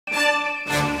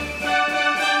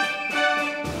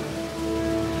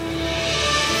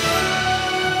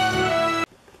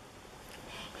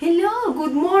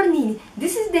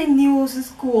This is the news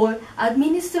school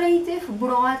administrative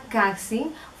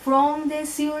broadcasting from the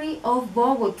city of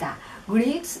Bogota.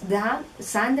 Greets the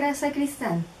Sandra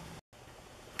Sacristan.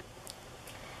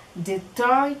 The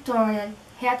territorial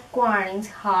headquarters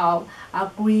have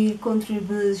a great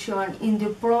contribution in the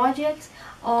projects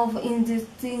of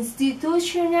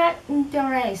institutional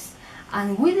interest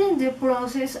and within the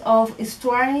process of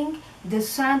strengthening the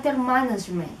center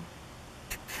management.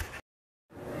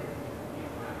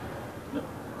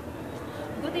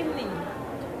 Good evening.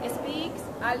 Speaks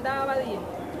Alda.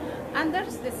 Under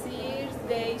the 6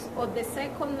 days of the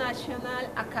second National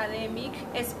Academic,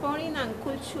 Sporting and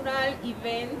Cultural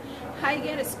Event,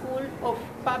 Higher School of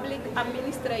Public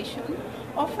Administration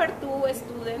offered to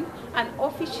students and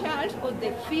officials of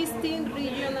the 15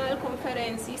 regional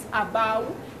conferences about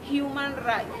human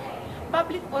rights,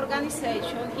 public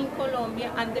organization in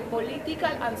Colombia, and the political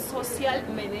and social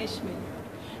management.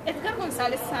 Edgar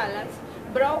González Salas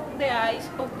broke the ice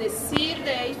of the 6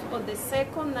 days of the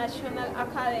second National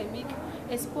Academic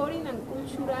Sporting and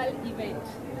Cultural Event,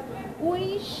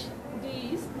 which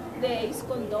these days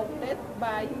conducted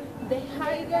by the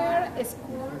Higher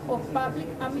School of Public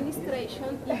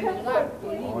Administration in Melgar,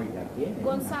 Bolivia.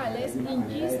 González, in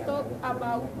his talk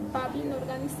about public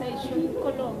organization in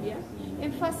Colombia,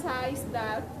 emphasized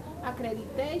that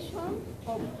accreditation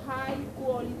of high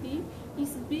quality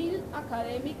is built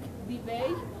academic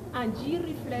debate and he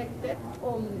reflected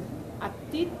on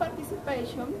active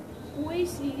participation,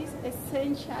 which is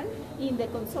essential in the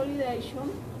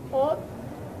consolidation of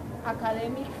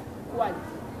academic quality.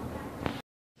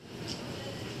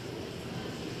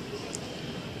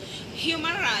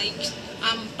 Human Rights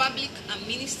and Public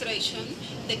Administration,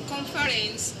 the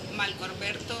conference Marco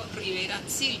Alberto Rivera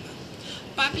Silva,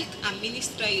 Public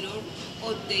Administrator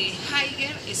of the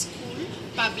Higher School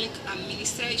Public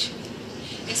Administration,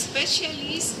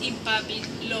 specialist in public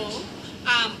law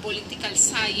and political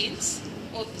science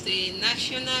of the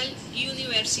National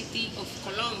University of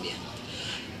Colombia,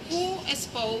 who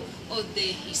spoke of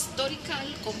the historical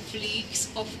conflicts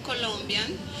of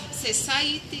Colombian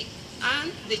society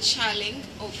and the challenge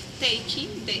of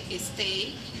taking the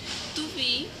state to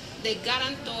be the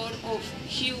guarantor of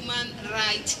human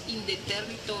rights in the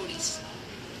territories.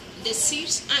 The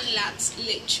first and last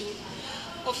lecture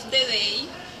of the day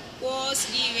was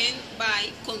given by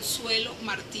Consuelo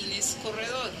Martinez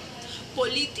Corredor,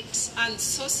 Politics and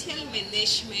Social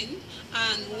Management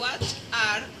and What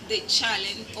Are the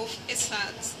Challenges of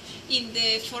ESAT in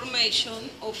the Formation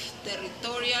of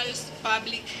Territorial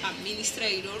Public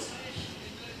Administrators.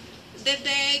 The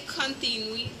day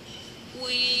continued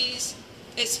with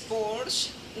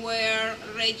sports where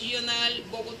regional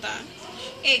Bogota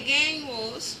again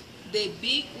was the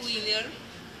big winner,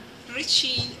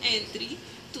 reaching entry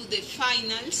to the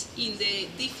finals in the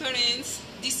different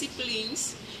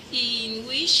disciplines in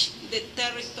which the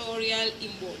territorial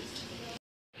involved.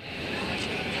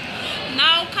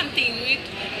 Now continued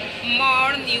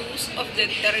more news of the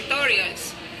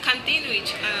territorials. Continue,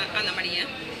 Ana Maria.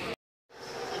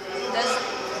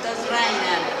 Das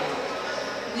right.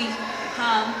 We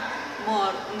have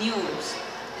more news.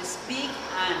 Speak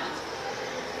and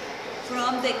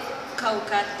from the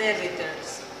Cauca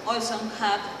territories also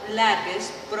have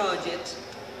largest projects.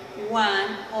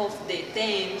 One of the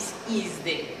themes is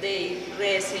the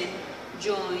recent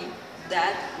joint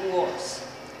that was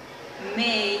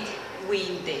made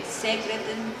with the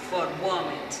Secretary for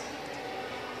Women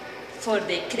for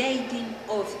the creating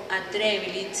of a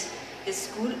traveled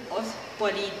School of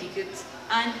Politics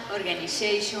and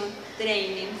Organization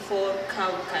Training for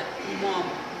Cauca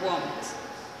women.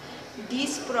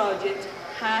 This project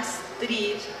has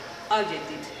 3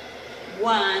 objectives.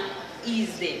 One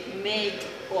is the make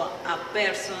of a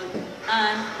person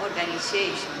and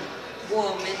organization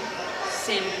women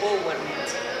empowerment.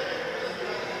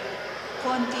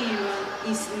 Continue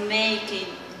is making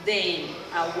them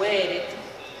aware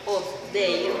of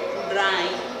their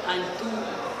right and to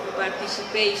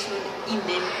participation in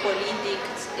the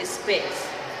politics space.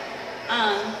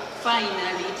 And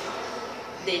finally,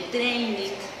 the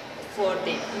training for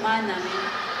the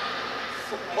management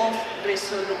of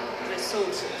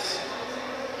resources.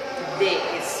 The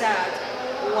ESAT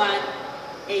one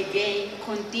again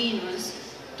continues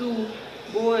to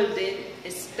build the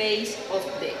space of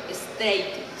the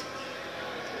state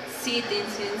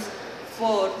citizens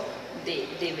for the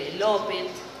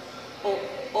development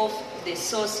of the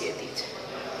society.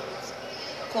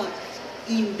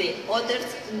 In the other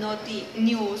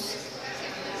news,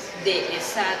 the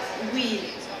ESAT will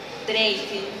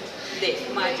train the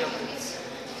majorities.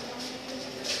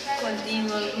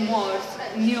 Continue more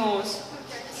news,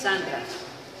 Sandra.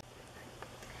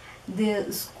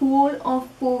 the School of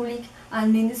Public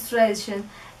Administration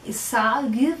is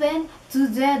given to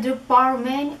the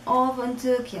Department of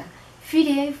Antioquia,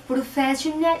 5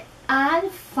 professionals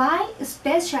and 5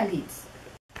 specialists.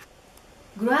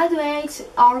 Graduates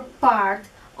are part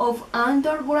of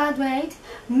undergraduate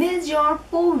major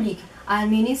public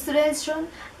administration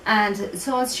and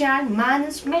social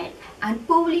management and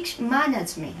public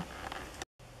management.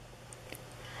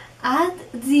 At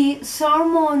the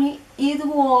ceremony, it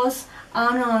was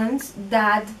announced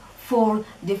that for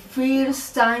the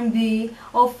first time we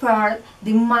offered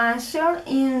the Master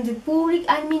in the Public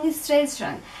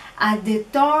Administration at the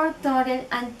Territorial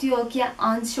Antioquia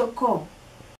and Chocó.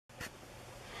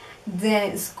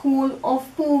 The School of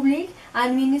Public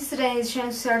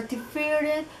Administration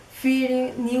certified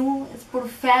 3 new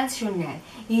professionals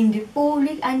in the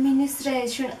public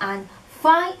administration and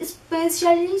 5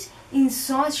 specialists in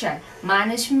social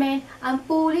management and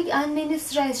public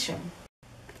administration.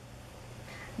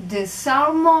 The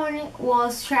ceremony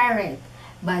was chaired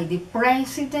by the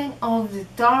President of the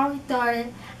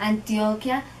Territorial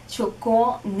Antioquia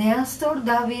Chocó, Nestor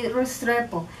David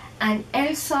Restrepo, and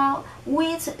also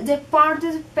with the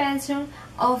participation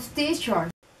of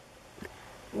teachers.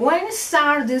 When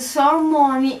started the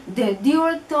ceremony, the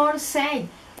director said,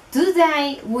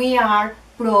 "Today we are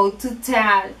proud to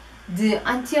tell the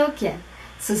Antioquia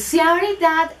society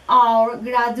that our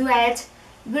graduates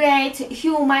great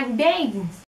human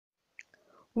beings."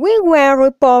 We were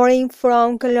reporting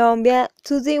from Colombia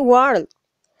to the world.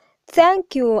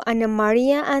 Thank you, Ana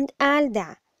Maria and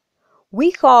Alda.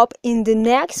 We hope in the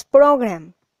next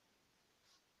program.